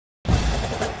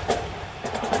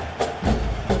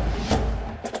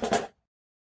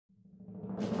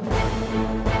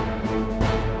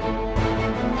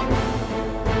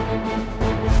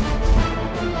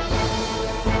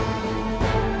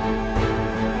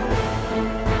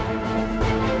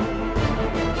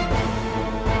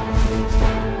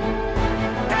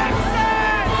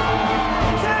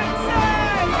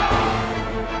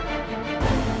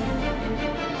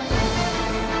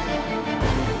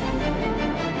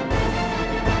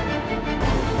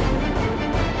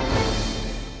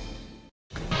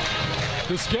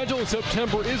The schedule in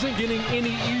September isn't getting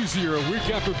any easier. A week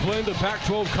after playing the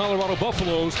Pac-12 Colorado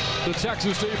Buffaloes, the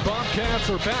Texas State Bobcats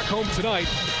are back home tonight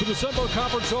for the Sun Belt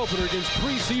Conference opener against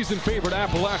preseason favorite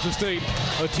Appalachian State,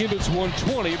 a team that's won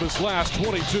 20 of its last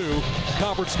 22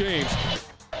 conference games.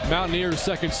 Mountaineers'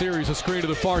 second series, a screen to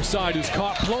the far side is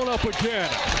caught, blown up again.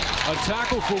 A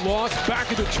tackle for loss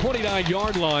back at the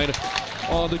 29-yard line.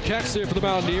 The catch there for the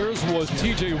Mountaineers was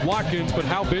T.J. Watkins, but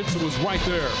Hal Benson was right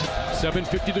there.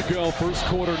 7:50 to go, first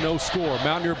quarter, no score.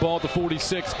 Mountaineer ball at the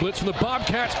 46, blitz from the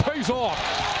Bobcats, pays off.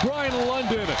 Brian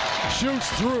London shoots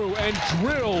through and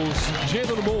drills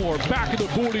Jalen Moore back at the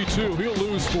 42. He'll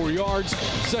lose 4 yards,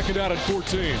 second out at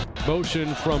 14.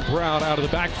 Motion from Brown out of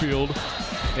the backfield.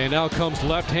 And now comes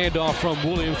left handoff from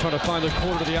Williams, trying to find the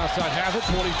corner to the outside. Has it,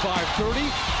 25-30.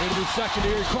 Into the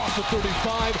secondary, across the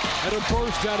 35, and a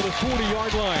burst down to the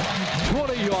 40-yard line.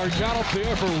 20-yard gallop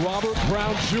there for Robert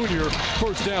Brown Jr.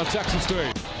 First down, Texas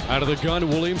State. Out of the gun,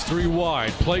 Williams 3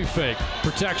 wide. Play fake.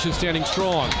 Protection standing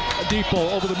strong. A deep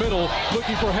ball over the middle,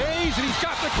 looking for Hayes, and he's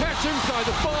got the catch inside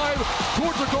the 5.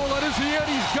 Towards the goal line. Is he in?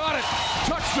 He's got it.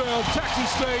 Touchdown, Texas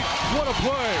State. What a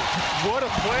play. What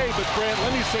a play, but Grant,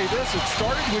 let me say this. It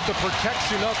started with the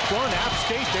protection up front. App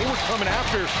State, they were coming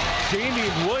after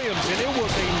Damian Williams, and it was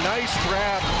a nice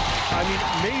grab. I mean,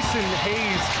 Mason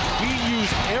Hayes, he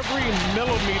used every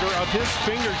millimeter of his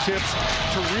fingertips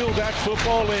to reel that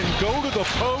football in. Go to the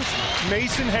post,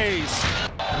 Mason Hayes.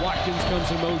 Watkins comes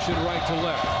in motion right to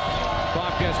left.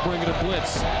 Bobcats bringing a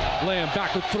blitz. Lamb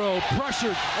back to throw,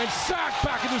 pressured and sacked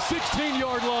back at the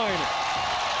 16-yard line.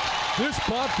 This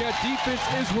Bobcat defense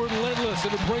is relentless,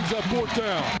 and it brings up fourth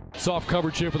down. Soft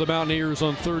coverage here for the Mountaineers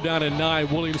on 3rd down and 9.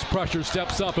 Williams pressure,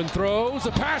 steps up and throws.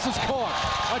 The pass is caught.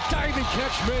 A diving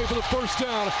catch made for the first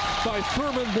down by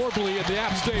Thurman Mobley at the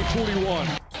App State 41.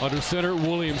 Under center,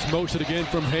 Williams motion again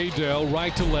from Haydell,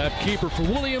 right to left. Keeper for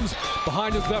Williams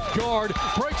behind his left guard.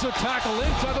 Breaks a tackle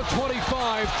inside the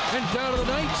 25 and down to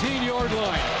the 19-yard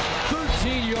line.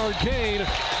 13-yard gain,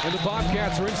 and the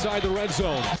Bobcats are inside the red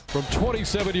zone from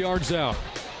 27 yards out.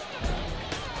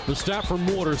 The snap from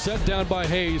Mortar, set down by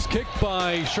Hayes, kicked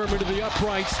by Sherman to the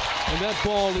uprights, and that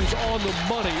ball is on the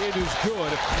money. It is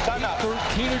good.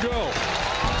 13 to go.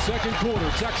 Second quarter,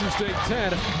 Texas State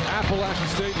 10, Appalachian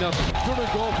State nothing. Third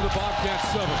and goal for the Bobcats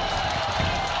 7.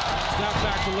 Snap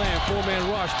back to Lamb,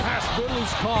 4-man rush, pass middle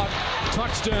is caught.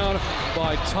 Touchdown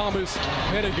by Thomas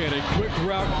Hennigan. A quick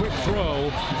route, quick throw,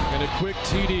 and a quick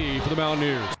TD for the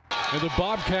Mountaineers. And the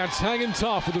Bobcats hanging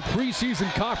tough with the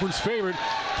preseason conference favorite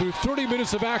through 30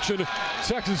 minutes of action.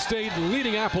 Texas State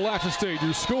leading Appalachian State.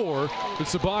 Your score,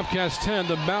 it's the Bobcats 10,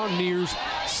 the Mountaineers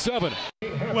 7.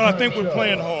 Well, I think we're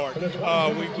playing hard.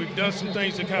 We've done some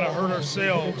things that kind of hurt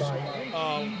ourselves.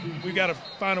 We got to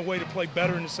find a way to play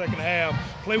better in the second half,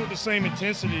 play with the same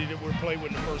intensity that we're playing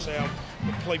with in the first half,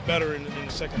 but play better in the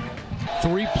second half.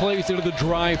 3 plays into the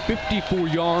drive, 54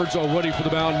 yards already for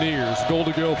the Mountaineers. Goal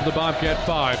to go for the Bobcat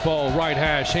 5. Ball right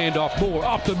hash, handoff Moore,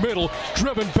 up the middle,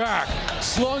 driven back,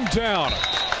 slung down.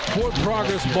 Forward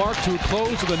progress marked to a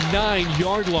close to the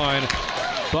 9-yard line.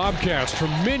 Bobcats,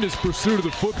 tremendous pursuit of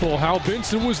the football. Hal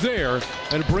Benson was there,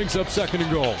 and it brings up second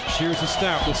and goal. Here's the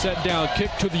snap, the set down,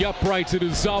 kick to the uprights. It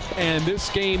is up, and this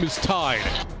game is tied.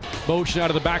 Motion out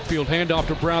of the backfield, handoff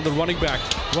to Brown, the running back.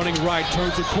 Running right,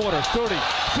 turns the corner, 30,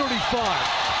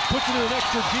 35. Puts it in an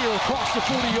extra gear across the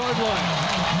 40-yard line.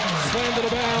 Slammed out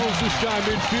of bounds this time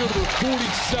midfield to the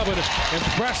 47.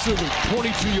 Impressive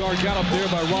 22-yard gallop there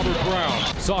by Robert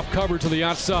Brown. Soft coverage to the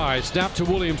outside. Snap to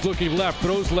Williams, looking left,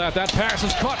 throws left. That pass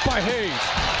is caught by Hayes.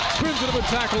 Spins into a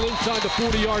tackle inside the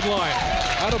 40-yard line.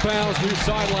 Out of bounds near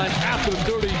sideline at the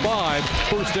 35.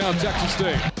 First down, Texas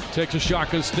State. Takes a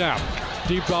shotgun snap.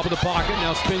 Deep drop in the pocket,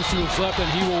 now spins to his left, and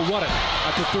he will run it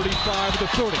at the 35 to the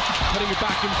 30. Cutting it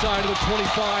back inside to the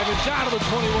 25 and down to the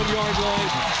 21-yard line.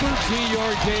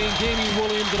 13-yard gain, gaining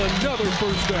Williams and another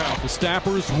first down. The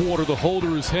snapper is Water, the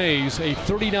holder is Hayes. A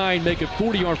 39 make it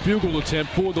 40-yard field goal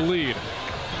attempt for the lead.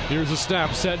 Here's a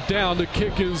snap, set down. The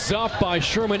kick is up by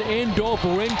Sherman and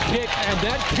Dolfer in kick, and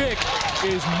that kick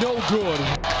is no good.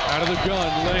 Out of the gun,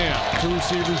 Lamb, 2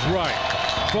 receivers right.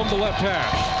 From the left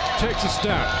hash. Takes a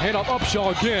snap, hand off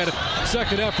Upshaw again.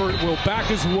 Second effort will back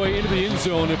his way into the end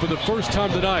zone, and for the first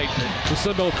time tonight, the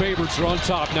Sun Belt favorites are on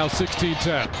top, now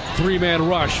 16-10. 3-man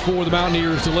rush for the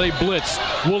Mountaineers, delay blitz.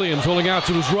 Williams rolling out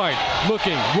to his right,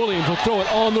 looking. Williams will throw it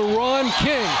on the run.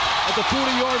 King at the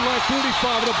 40-yard line,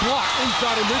 45 and a block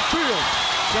inside of midfield.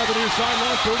 Down the near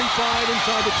sideline, 35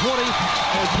 inside the 20,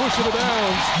 and pushing it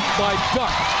downs by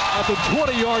Duck at the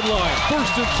 20-yard line.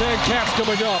 First and 10, Cats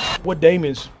coming up. What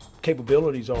Damian's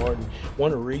capabilities are. And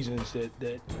one of the reasons that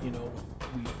you know,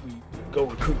 we go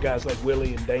recruit guys like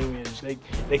Willie and Damian is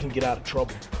they can get out of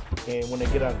trouble. And when they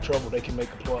get out of trouble, they can make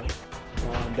a play.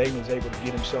 Damian's able to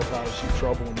get himself out of some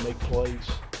trouble and make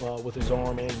plays with his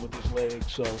arm and with his leg.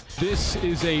 So this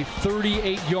is a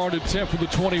 38-yard attempt for the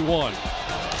 21.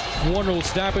 Warner will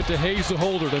snap it to Hayes, the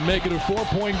holder, to make it a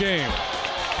 4-point game.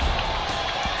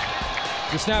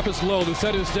 The snap is low, the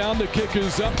set is down, the kick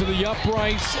is up to the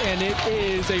uprights, and it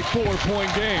is a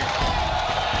 4-point game.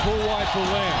 Full wide for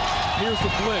Lamb. Here's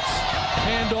the blitz.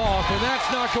 Hand off, and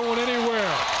that's not going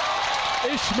anywhere.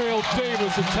 Ishmael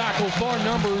Davis, a tackle, far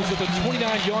numbers at the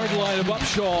 29-yard line of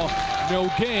Upshaw. No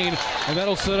gain, and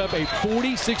that'll set up a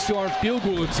 46-yard field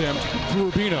goal attempt for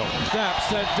Rubino. Snap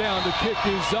set down, the kick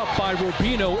is up by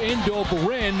Rubino into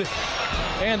Berend,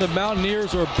 and the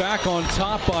Mountaineers are back on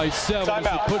top by 7 as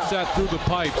he puts that through the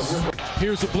pipes.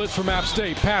 Here's the blitz from App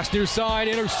State. Pass near side,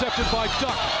 intercepted by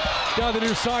Duck. Down the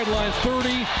near sideline,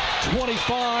 30,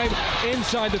 25,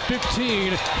 inside the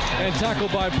 15, and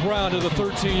tackled by Brown to the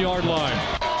 13-yard line.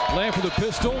 Lamb for the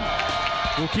pistol.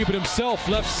 Will keep it himself.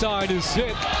 Left side is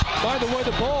hit. By the way,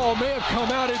 the ball may have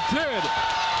come out. It did.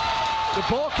 The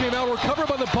ball came out, recovered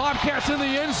by the Bobcats in the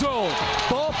end zone.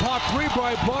 Ball popped free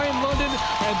by Brian London,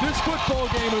 and this football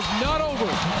game is not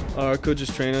over. Our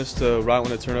coaches train us to route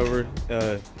when a turnover,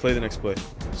 play the next play.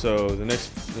 So the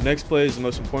next play is the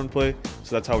most important play,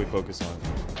 so that's how we focus on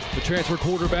it. The transfer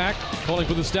quarterback calling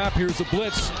for the snap. Here's the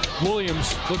blitz.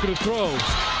 Williams looking to throw.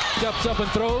 Steps up and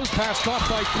throws. Pass caught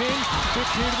by King.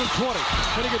 15 to the 20.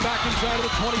 Hitting it back inside of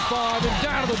the 25 and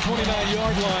down to the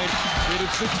 29-yard line. It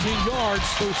is 16 yards.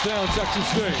 First down, Texas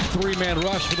State. Three-man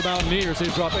rush for the Mountaineers.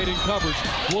 They drop 8 in coverage.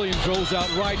 Williams rolls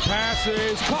out right. Pass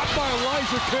is caught by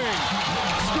Elijah King.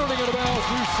 Skirting it about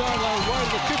through sideline right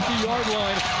at the 50-yard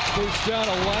line. First down,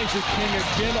 Elijah King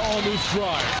again on this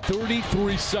drive.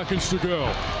 33 seconds to go.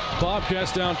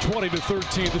 Bobcats down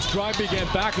 20-13. This drive began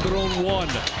back at their own 1.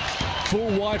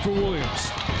 Full wide for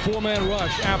Williams. Four-man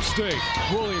rush, App State.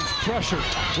 Williams pressured,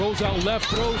 rolls out left,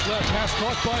 throws left, pass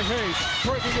caught by Hayes.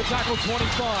 Breaking a tackle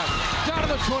 25. Down to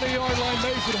the 20-yard line,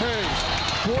 Mason Hayes.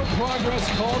 Forward progress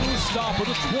called to a stop at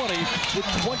the 20 with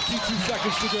 22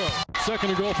 seconds to go. Second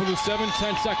and goal for the 7,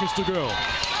 10 seconds to go.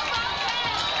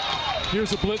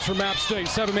 Here's a blitz from App State.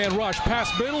 7-man rush.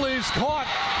 Pass middle is caught,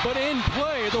 but in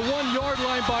play. The 1-yard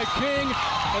line by King,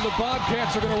 and the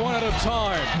Bobcats are going to run out of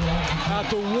time. At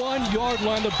the 1-yard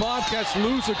line, the Bobcats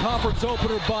lose the conference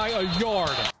opener by a yard.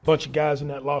 A bunch of guys in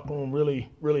that locker room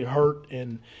really hurt,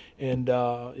 and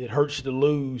it hurts to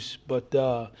lose. But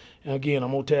and again,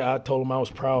 I'm going to tell you, I told them I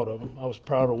was proud of them. I was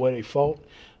proud of the way they fought.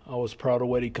 I was proud of the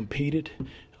way they competed.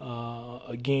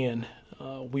 Again,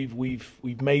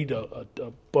 we've made a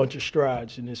bunch of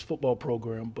strides in this football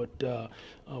program, but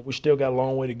we still got a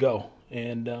long way to go.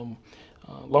 And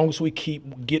as long as we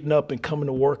keep getting up and coming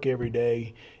to work every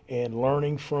day and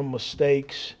learning from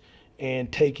mistakes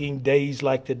and taking days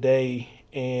like today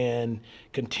and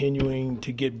continuing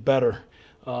to get better,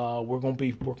 we're gonna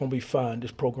be fine.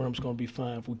 This program's gonna be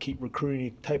fine. If we keep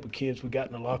recruiting the type of kids we got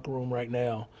in the locker room right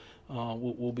now,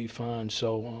 we'll be fine.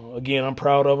 So again, I'm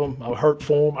proud of them. I hurt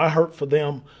for them. I hurt for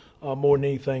them more than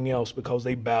anything else because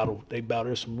they battled.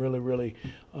 There's some really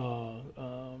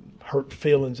hurt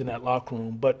feelings in that locker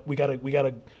room. But we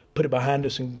gotta put it behind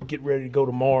us and get ready to go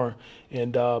tomorrow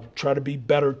and try to be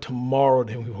better tomorrow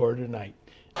than we were tonight.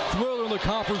 Thriller in the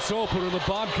conference opener. The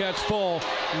Bobcats fall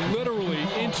literally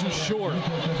inches short.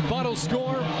 Final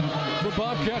score for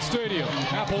Bobcat Stadium.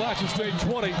 Appalachian State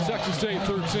 20, Texas State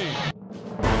 13.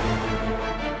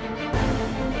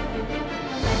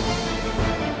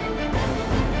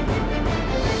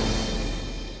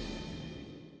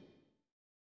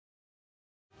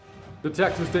 The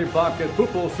Texas State Bobcat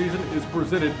football season is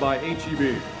presented by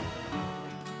H-E-B.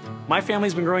 My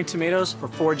family's been growing tomatoes for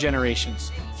 4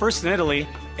 generations. First in Italy,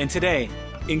 and today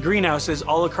in greenhouses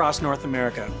all across North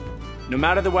America. No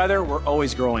matter the weather, we're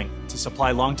always growing to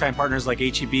supply longtime partners like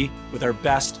H-E-B with our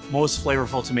best, most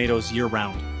flavorful tomatoes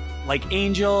year-round. Like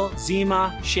Angel,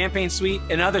 Zima, Champagne Sweet,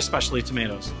 and other specialty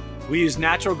tomatoes. We use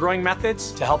natural growing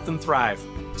methods to help them thrive,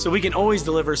 so we can always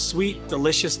deliver sweet,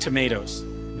 delicious tomatoes.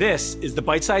 This is the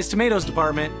bite-sized tomatoes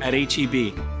department at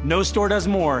H-E-B. No store does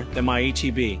more than my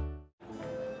H-E-B.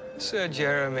 Sir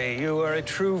Jeremy, you are a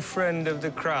true friend of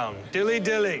the crown. Dilly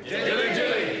dilly. Dilly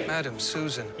dilly. Madam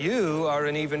Susan, you are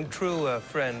an even truer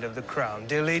friend of the crown.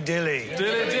 Dilly dilly.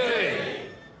 Dilly dilly.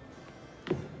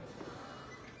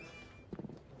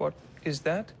 What is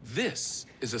that? This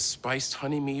is a spiced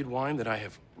honey mead wine that I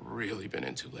have really been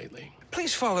into lately.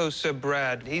 Please follow Sir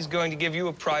Brad. He's going to give you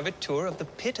a private tour of the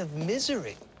pit of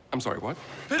misery. I'm sorry, what?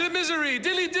 Bit of misery,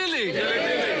 dilly dilly.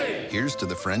 Here's to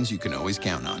the friends you can always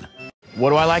count on.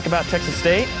 What do I like about Texas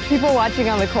State? People watching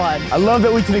on the quad. I love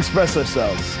that we can express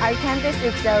ourselves. Our campus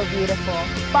is so beautiful.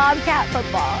 Bobcat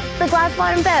football. The glass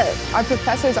bottom boat. Our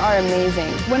professors are amazing.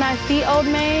 When I see Old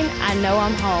Main, I know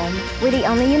I'm home. We're the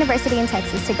only university in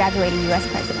Texas to graduate a U.S.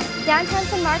 president. Downtown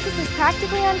San Marcos is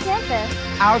practically on campus.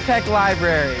 Our Peck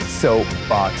Library.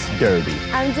 Soapbox Derby.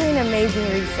 I'm doing amazing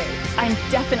research. I'm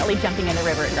definitely jumping in the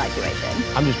river at graduation.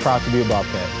 I'm just proud to be a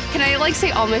Bobcat. Can I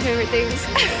say all my favorite things?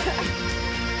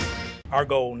 Our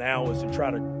goal now is to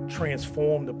try to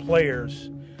transform the players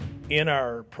in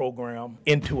our program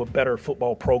into a better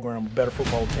football program, a better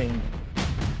football team.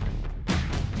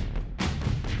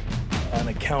 An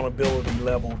accountability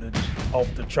level that's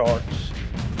off the charts.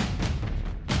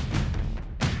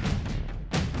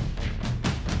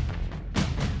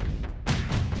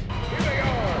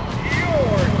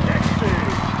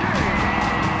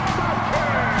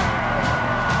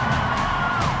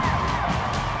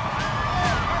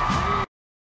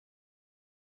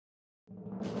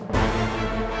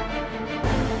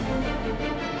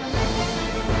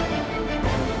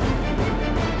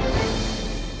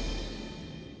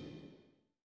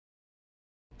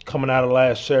 Coming out of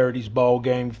last Saturday's ball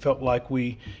game, felt like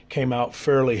we came out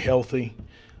fairly healthy.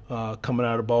 Coming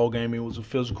out of the ball game, it was a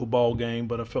physical ball game,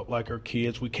 but I felt like our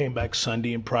kids. We came back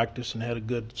Sunday in practice and had a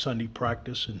good Sunday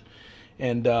practice,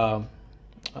 and got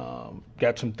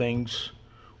some things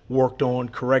worked on,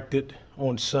 corrected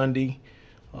on Sunday.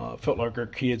 Felt like our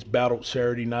kids battled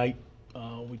Saturday night.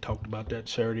 We talked about that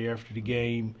Saturday after the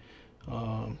game.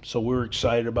 So we're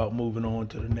excited about moving on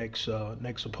to the next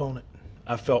opponent.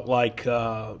 I felt like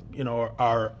our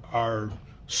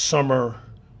summer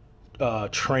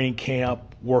training camp,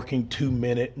 working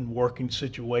 2-minute and working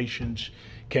situations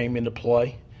came into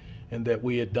play, and that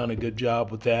we had done a good job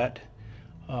with that.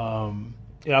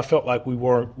 I felt like we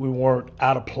weren't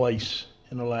out of place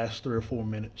in the last 3 or 4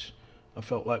 minutes. I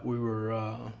felt like we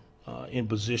were in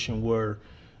position where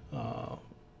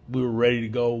we were ready to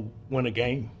go win a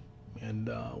game.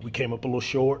 And we came up a little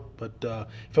short, but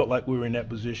felt like we were in that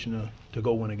position to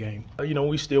go win a game.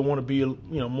 We still want to be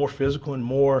more physical and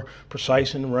more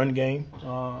precise in the run game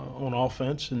on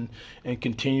offense, and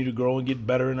continue to grow and get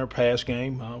better in our pass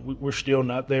game. We're still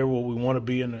not there where we want to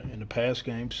be in the pass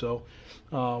game, so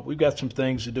we've got some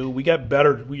things to do. We got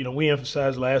better. We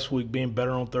emphasized last week being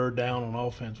better on third down on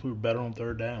offense. We were better on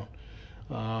third down.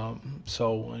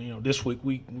 This week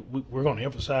we're going to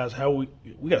emphasize how we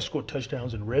got to score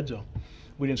touchdowns in the red zone.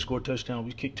 We didn't score touchdowns.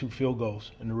 We kicked 2 field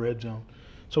goals in the red zone.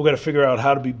 So we got to figure out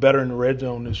how to be better in the red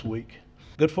zone this week.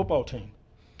 Good football team.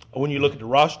 When you look at the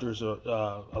rosters,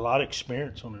 a lot of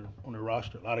experience on the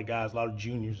roster. A lot of guys, a lot of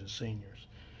juniors and seniors.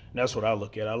 And that's what I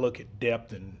look at. I look at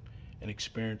depth and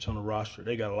experience on the roster.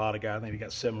 They got a lot of guys. I think they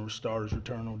got 7 starters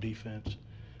return on defense.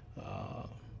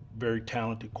 Very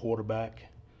talented quarterback.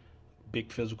 Big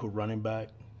physical running back,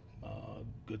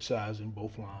 good size in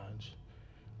both lines.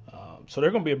 So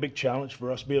they're going to be a big challenge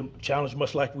for us, be a challenge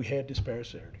much like we had this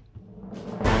past Saturday.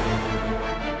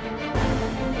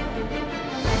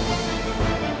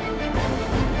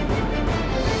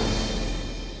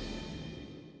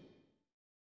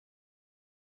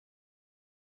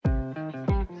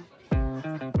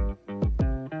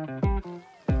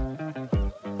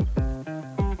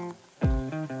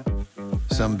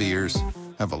 Some beers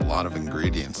have a lot of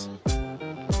ingredients,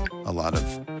 a lot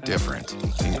of different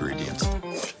ingredients.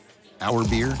 Our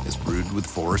beer is brewed with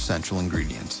 4 essential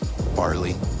ingredients: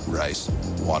 barley, rice,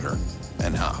 water,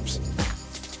 and hops.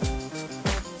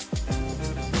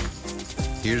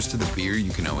 Here's to the beer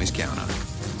you can always count on,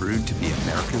 brewed to be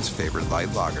America's favorite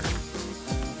light lager.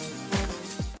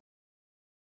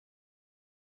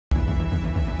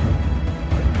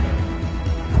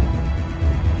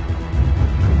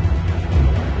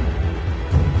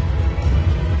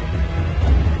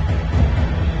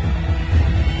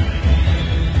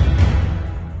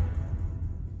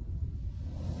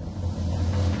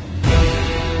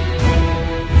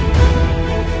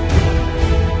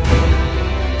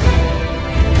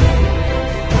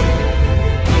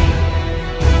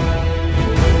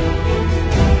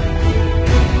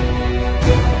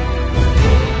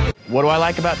 What do I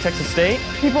like about Texas State?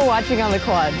 People watching on the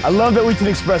quad. I love that we can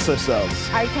express ourselves.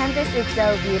 Our campus is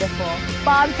so beautiful.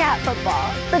 Bobcat football.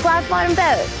 The glass bottom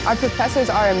boat. Our professors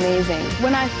are amazing.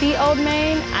 When I see Old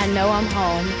Main, I know I'm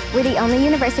home. We're the only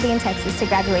university in Texas to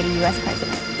graduate a U.S.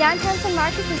 president. Downtown San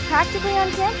Marcos is practically on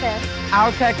campus.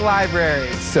 Our Peck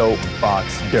Library.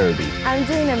 Soapbox Derby. I'm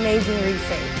doing amazing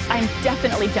research. I'm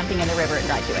definitely jumping in the river at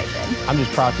graduation. I'm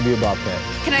just proud to be a Bobcat.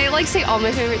 Can I say all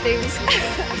my favorite things?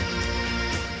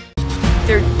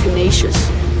 they're tenacious,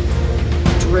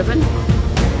 driven.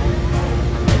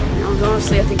 And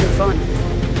honestly, I think they're fun.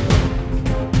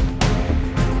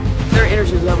 Their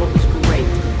energy level is great.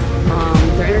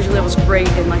 Their energy level is great,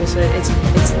 and like I said, it's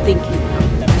thinking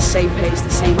at the same pace, the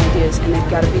same ideas, and they've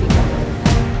got to be together.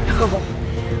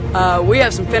 We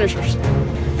have some finishers.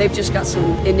 They've just got some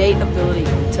innate ability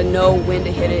to know when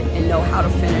to hit it and know how to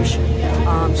finish.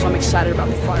 So I'm excited about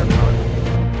the firepower.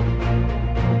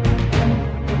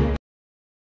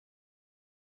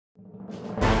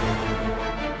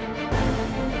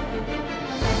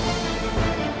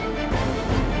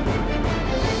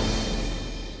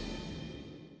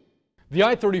 The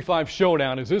I-35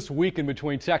 showdown is this weekend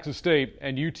between Texas State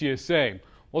and UTSA.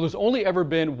 Well, there's only ever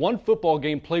been one football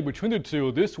game played between the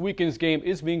two. This weekend's game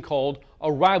is being called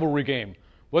a rivalry game.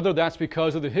 Whether that's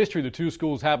because of the history the two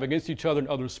schools have against each other in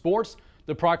other sports,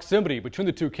 the proximity between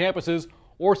the two campuses,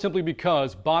 or simply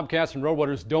because Bobcats and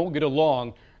Roadrunners don't get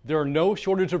along, there are no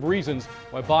shortage of reasons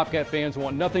why Bobcat fans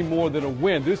want nothing more than a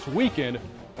win this weekend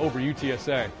over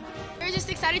UTSA. We're just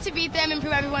excited to beat them and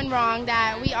prove everyone wrong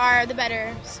that we are the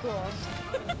better school.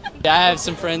 I have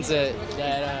some friends that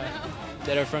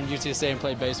are from UTSA and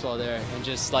play baseball there, and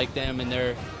just like them and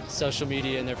their social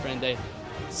media and their friend, they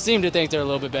seem to think they're a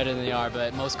little bit better than they are,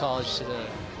 but most college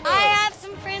I have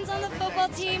some friends on the football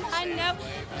team.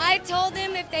 I told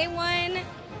them if they won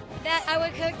that I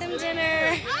would cook them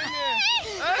dinner.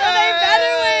 So they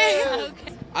better win.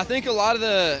 Okay. I think a lot of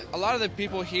the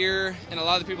people here and a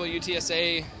lot of the people at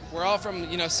UTSA, we're all from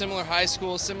similar high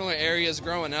schools, similar areas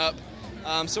growing up.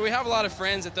 So we have a lot of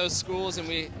friends at those schools, and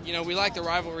we like the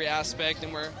rivalry aspect,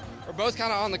 and we're both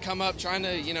kind of on the come up, trying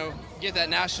to get that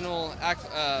national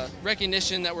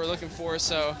recognition that we're looking for.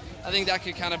 So I think that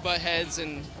could kind of butt heads,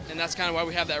 and that's kind of why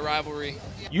we have that rivalry.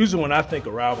 Usually when I think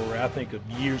of rivalry, I think of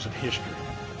years of history.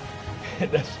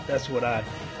 that's what I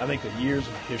think of, years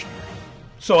of history.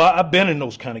 So I've been in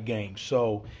those kind of games.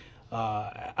 So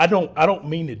I don't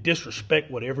mean to disrespect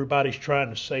what everybody's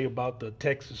trying to say about the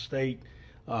Texas State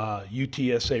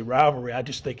UTSA rivalry. I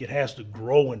just think it has to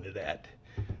grow into that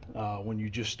when you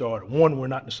just start. One, we're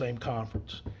not in the same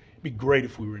conference. It'd be great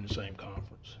if we were in the same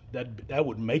conference. That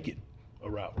would make it a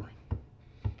rivalry.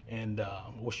 And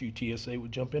wish UTSA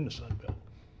would jump into Sun Belt.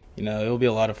 It'll be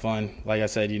a lot of fun. Like I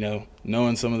said,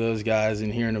 knowing some of those guys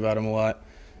and hearing about them a lot.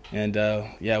 And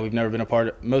we've never been a part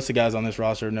of, most of the guys on this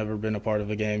roster have never been a part of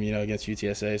a game, against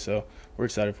UTSA, so we're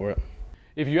excited for it.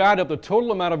 If you add up the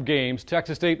total amount of games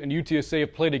Texas State and UTSA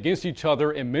have played against each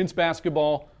other in men's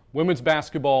basketball, women's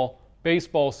basketball,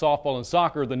 baseball, softball, and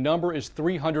soccer, the number is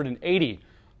 380.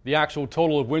 The actual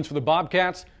total of wins for the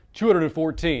Bobcats,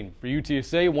 214. For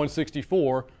UTSA,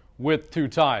 164 with 2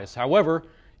 ties. However,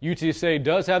 UTSA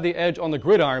does have the edge on the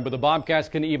gridiron, but the Bobcats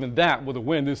can even that with a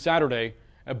win this Saturday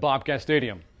at Bobcat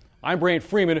Stadium. I'm Brant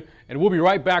Freeman, and we'll be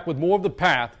right back with more of The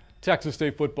Path, Texas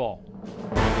State football.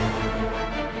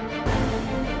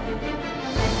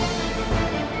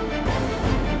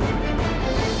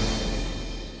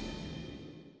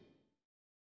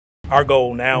 Our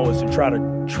goal now is to try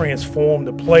to transform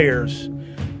the players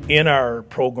in our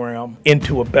program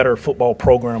into a better football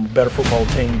program, a better football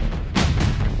team.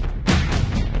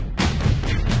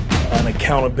 An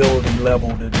accountability level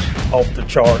that's off the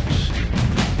charts.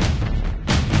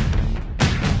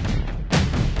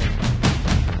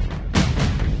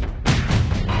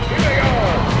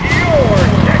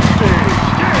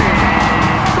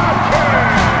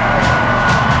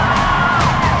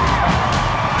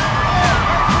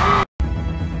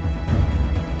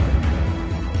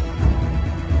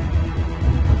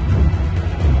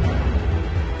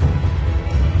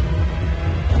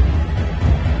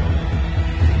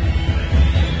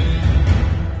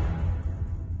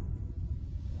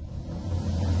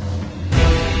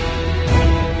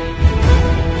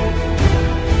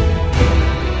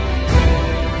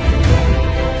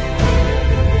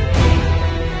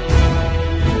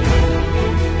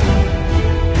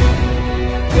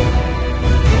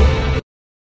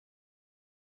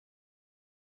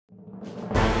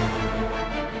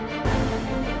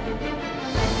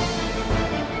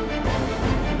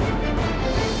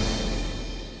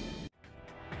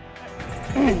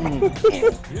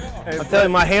 I'm telling you,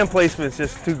 my hand placement's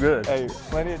just too good. Hey,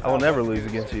 I will never lose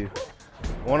against you.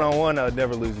 One-on-one, I would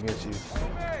never lose against you.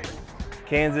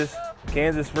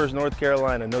 Kansas versus North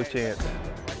Carolina, no chance.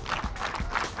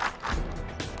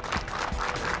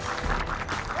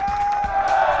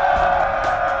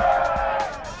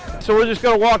 So we're just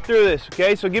gonna walk through this,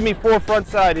 okay? So give me 4 front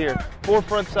side here. 4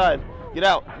 front side. Get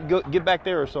out. Get back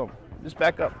there or something. Just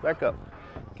back up.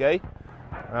 Okay?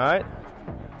 All right.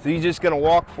 So you're just gonna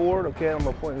walk forward, okay? I'm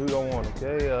gonna point who I want,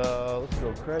 okay? Let's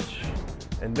go Kretsch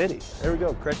and Mitty. There we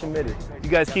go, Kretsch and Mitty. You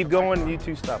guys keep going, you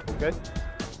two stop, okay?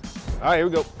 All right, here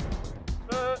we go.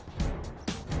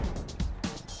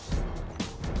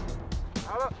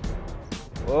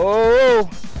 Whoa,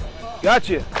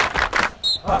 gotcha.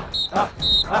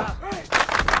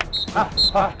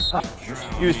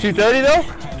 You was 230 though,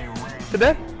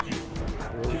 today?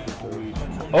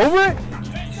 Over it?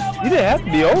 You didn't have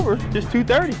to be over, just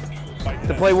 230.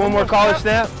 To play one more college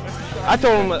snap? I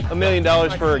told him $1 million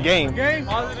for a game.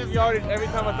 Positive yardage every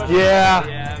time I touch it.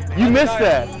 Yeah, you missed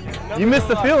that. You missed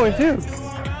the feeling too.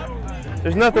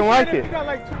 There's nothing like it.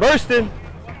 Bursting.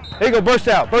 There you go, burst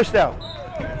out, burst out.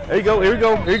 There you go, here we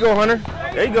go, here you go, Hunter.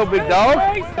 There you go, big dog.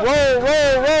 Roll,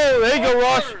 roll, roll. There you go,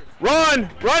 Ross. Run,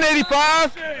 run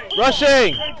 85.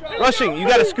 Rushing, rushing. You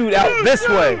got to scoot out this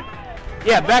way.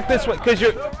 Yeah, back this way, because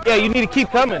you need to keep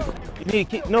coming. You need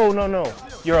to keep, no.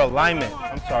 Your alignment,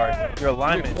 I'm sorry. Your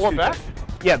alignment. More back?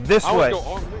 Yeah, this way.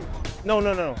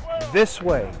 No. This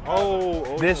way.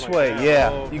 Oh, this way, yeah.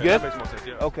 Oh, you good? That makes more sense,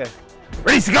 yeah. Okay.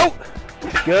 Ready to go?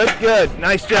 Good, good.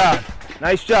 Nice job.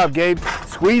 Nice job, Gabe.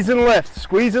 Squeezing left,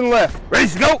 squeezing left. Ready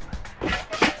to go?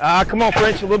 Come on,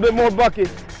 French. A little bit more bucket.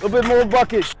 A little bit more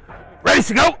bucket. Ready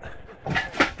to go?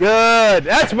 Good.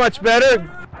 That's much better.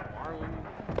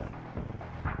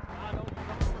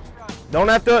 Don't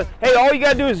have to. Hey, all you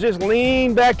got to do is just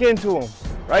lean back into him.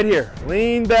 Right here.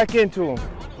 Lean back into him.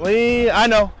 Lean. I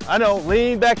know.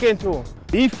 Lean back into him.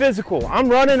 Be physical. I'm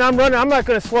running. I'm not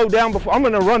going to slow down before. I'm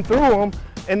going to run through him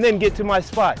and then get to my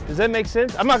spot. Does that make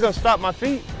sense? I'm not going to stop my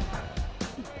feet.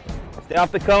 Stay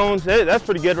off the cones. Hey, that's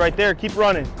pretty good right there. Keep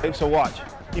running. Okay, so watch.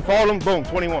 You followed him. Boom.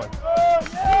 21.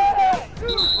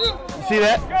 You see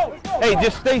that? Hey,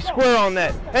 just stay square on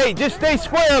that. Hey, just stay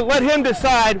square. Let him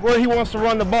decide where he wants to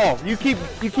run the ball. You keep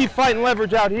fighting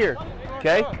leverage out here.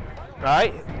 Okay? All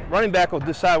right? Running back will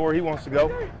decide where he wants to go.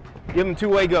 Give him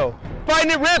two-way go.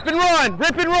 Fighting it, rip and run.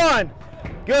 Rip and run.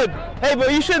 Good. Hey,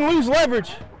 but you shouldn't lose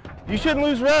leverage. You shouldn't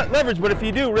lose leverage, but if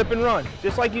you do, rip and run.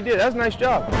 Just like you did. That's a nice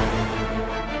job.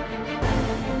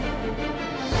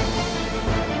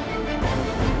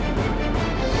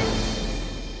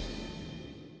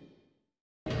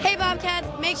 Hey Bobcats,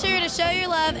 make sure to show your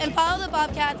love and follow the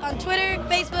Bobcats on Twitter,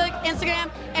 Facebook, Instagram,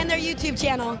 and their YouTube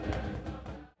channel.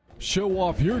 Show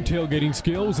off your tailgating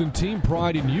skills and team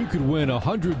pride, and you could win a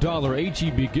 $100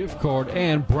 HEB gift card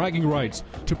and bragging rights.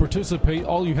 To participate,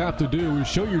 all you have to do is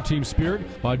show your team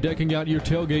spirit by decking out your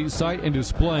tailgate site and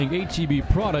displaying HEB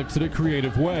products in a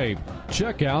creative way.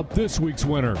 Check out this week's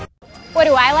winner. What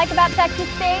do I like about Texas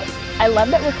State? I love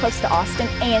that we're close to Austin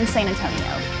and San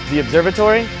Antonio. The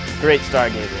observatory, great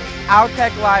stargazing.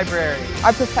 Outback Library.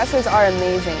 Our professors are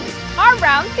amazing. Our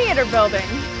Brown Theater building.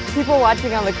 People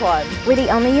watching on the quad. We're the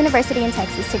only university in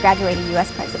Texas to graduate a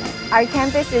U.S. president. Our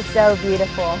campus is so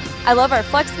beautiful. I love our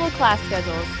flexible class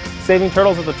schedules. Saving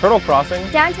turtles at the Turtle Crossing.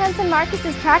 Downtown San Marcos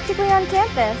is practically on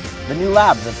campus. The new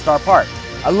labs at Star Park.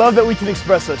 I love that we can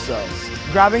express ourselves.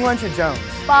 Grabbing lunch at Jones.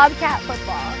 Bobcat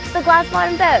football. The glass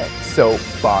bottom boat.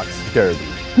 Soapbox Derby.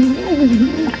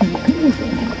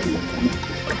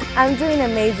 I'm doing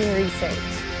amazing research.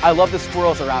 I love the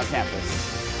squirrels around campus.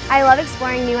 I love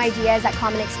exploring new ideas at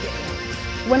Common Experience.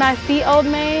 When I see Old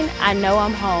Main, I know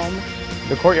I'm home.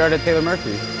 The courtyard at Taylor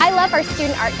Murphy. I love our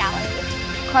student art gallery.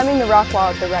 Climbing the rock wall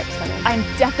at the rec center. I'm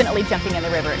definitely jumping in the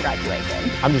river at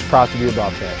graduation. I'm just proud to be a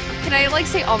Bobcat. Can I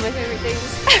say all my favorite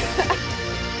things?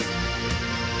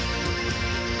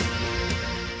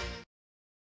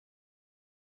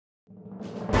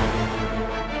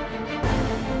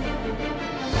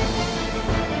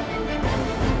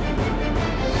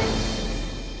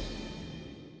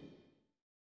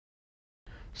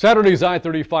 Saturday's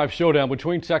I-35 showdown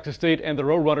between Texas State and the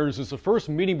Roadrunners is the first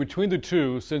meeting between the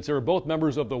two since they were both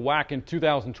members of the WAC in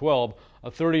 2012, a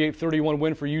 38-31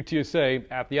 win for UTSA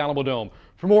at the Alamodome.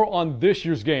 For more on this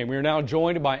year's game, we are now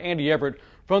joined by Andy Everett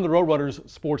from the Roadrunners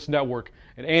Sports Network.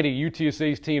 And Andy,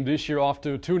 UTSA's team this year off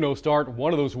to a 2-0 start.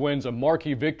 One of those wins, a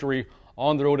marquee victory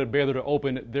on the road at Baylor to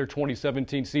open their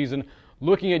 2017 season.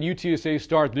 Looking at UTSA's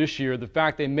start this year, the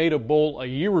fact they made a bowl a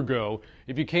year ago,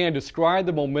 if you can, describe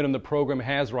the momentum the program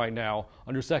has right now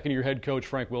under second-year head coach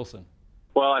Frank Wilson.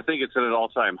 Well, I think it's at an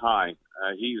all-time high.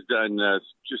 He's done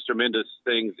just tremendous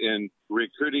things in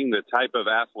recruiting the type of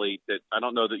athlete that I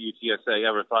don't know that UTSA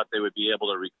ever thought they would be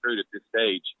able to recruit at this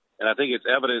stage. And I think it's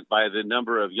evident by the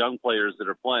number of young players that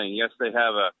are playing. Yes, they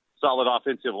have a solid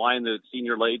offensive line that's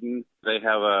senior laden. They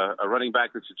have a running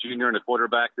back that's a junior and a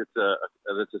quarterback that's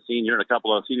a senior and a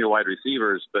couple of senior wide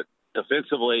receivers. But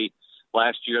defensively,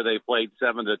 last year they played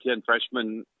 7 to 10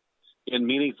 freshmen in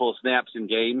meaningful snaps in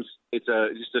games. It's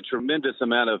just a tremendous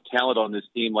amount of talent on this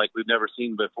team like we've never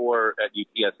seen before at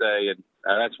UTSA, and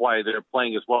that's why they're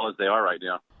playing as well as they are right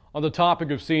now. On the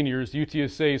topic of seniors,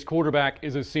 UTSA's quarterback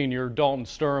is a senior, Dalton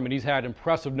Sturm, and he's had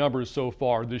impressive numbers so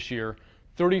far this year.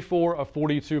 34 of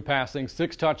 42 passing,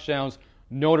 6 touchdowns,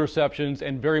 no interceptions,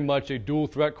 and very much a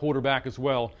dual-threat quarterback as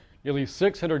well. Nearly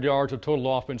 600 yards of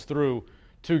total offense through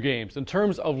 2 games. In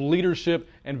terms of leadership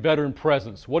and veteran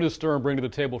presence, what does Sturm bring to the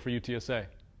table for UTSA?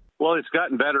 Well, it's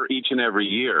gotten better each and every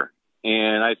year.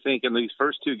 And I think in these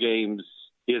first 2 games,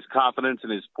 his confidence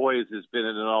and his poise has been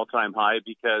at an all-time high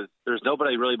because there's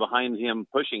nobody really behind him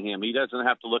pushing him. He doesn't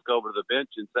have to look over to the bench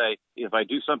and say, if I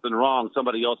do something wrong,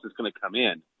 somebody else is going to come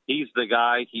in. He's the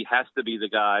guy. He has to be the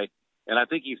guy. And I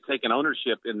think he's taken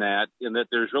ownership in that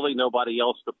there's really nobody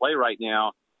else to play right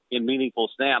now in meaningful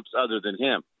snaps other than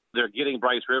him. They're getting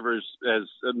Bryce Rivers as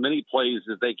many plays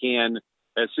as they can,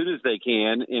 as soon as they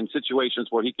can, in situations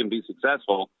where he can be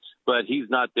successful, but he's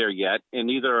not there yet, and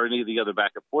neither are any of the other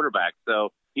backup quarterbacks. So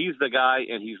he's the guy,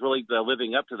 and he's really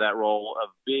living up to that role of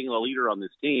being a leader on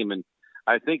this team. And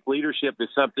I think leadership is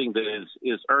something that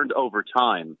is earned over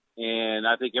time, and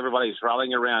I think everybody's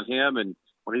rallying around him, and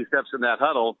when he steps in that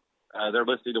huddle, they're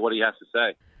listening to what he has to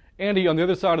say. Andy, on the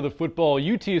other side of the football,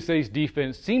 UTSA's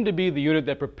defense seemed to be the unit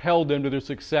that propelled them to their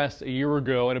success a year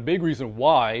ago, and a big reason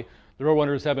why the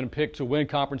Roadrunners have been picked to win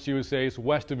Conference USA's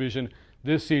West Division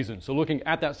this season. So looking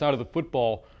at that side of the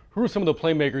football, who are some of the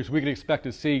playmakers we could expect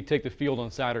to see take the field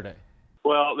on Saturday?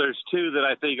 Well, there's 2 that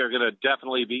I think are going to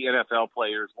definitely be NFL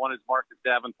players. One is Marcus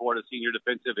Davenport, a senior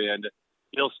defensive end.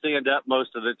 He'll stand up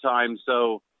most of the time.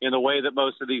 So in the way that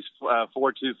most of these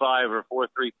 4-2-5 or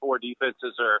 4-3-4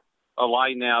 defenses are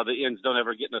aligned now, the ends don't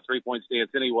ever get in a 3-point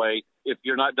stance anyway. If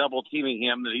you're not double teaming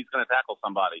him, then he's going to tackle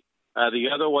somebody. The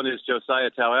other one is Josiah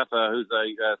Tauefa, who's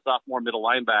a sophomore middle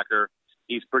linebacker.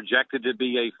 He's projected to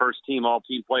be a first-team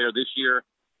all-team player this year.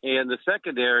 And the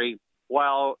secondary,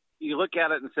 while you look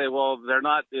at it and say, well, they're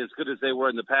not as good as they were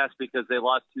in the past because they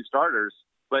lost 2 starters,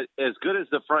 but as good as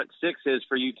the front 6 is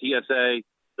for UTSA,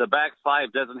 the back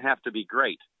 5 doesn't have to be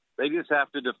great. They just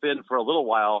have to defend for a little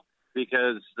while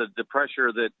because the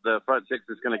pressure that the front 6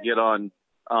 is going to get on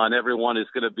everyone is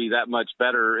going to be that much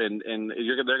better, and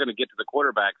they're going to get to the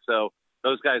quarterback. So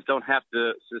those guys don't have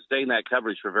to sustain that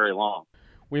coverage for very long.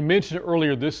 We mentioned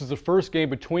earlier this is the first game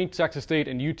between Texas State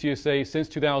and UTSA since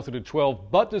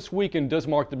 2012, but this weekend does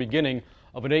mark the beginning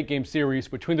of an 8-game series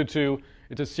between the two.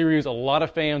 It's a series a lot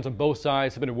of fans on both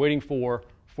sides have been waiting for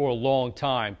a long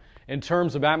time. In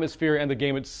terms of atmosphere and the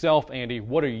game itself, Andy,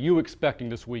 what are you expecting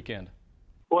this weekend?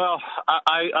 Well,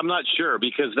 I'm not sure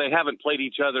because they haven't played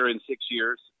each other in 6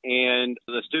 years, and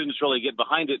the students really get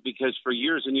behind it because for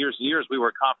years and years and years we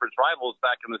were conference rivals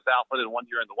back in the Southland and 1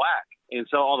 year in the WAC. And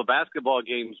so all the basketball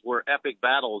games were epic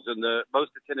battles and the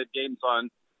most attended games on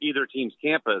either team's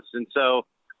campus. And so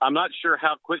I'm not sure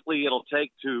how quickly it'll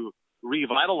take to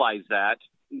revitalize that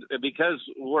because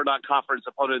we're not conference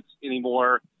opponents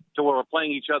anymore to where we're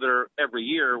playing each other every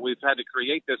year. We've had to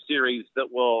create this series that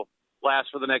will last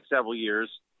for the next several years.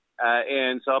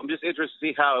 And so I'm just interested to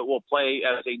see how it will play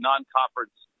as a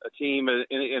non-conference team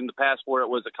in the past where it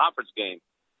was a conference game.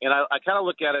 And I kind of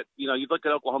look at it, you look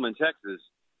at Oklahoma and Texas,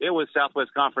 it was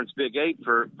Southwest Conference Big 8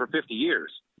 for 50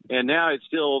 years. And now it's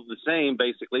still the same,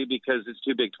 basically, because it's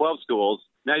 2 Big 12 schools.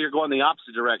 Now you're going the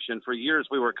opposite direction. For years,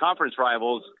 we were conference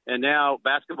rivals, and now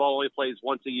basketball only plays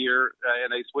once a year,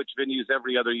 and they switch venues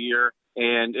every other year.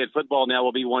 And football now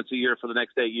will be once a year for the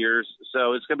next 8 years.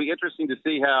 So it's going to be interesting to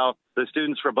see how the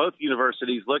students for both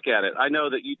universities look at it. I know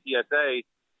that UTSA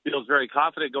feels very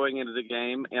confident going into the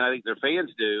game, and I think their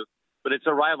fans do. But it's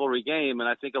a rivalry game, and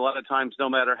I think a lot of times, no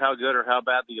matter how good or how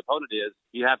bad the opponent is,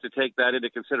 you have to take that into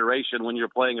consideration when you're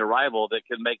playing a rival that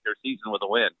can make their season with a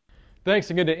win. Thanks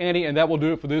again to Andy, and that will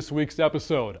do it for this week's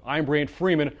episode. I'm Brant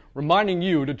Freeman, reminding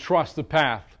you to trust the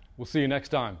path. We'll see you next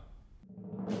time.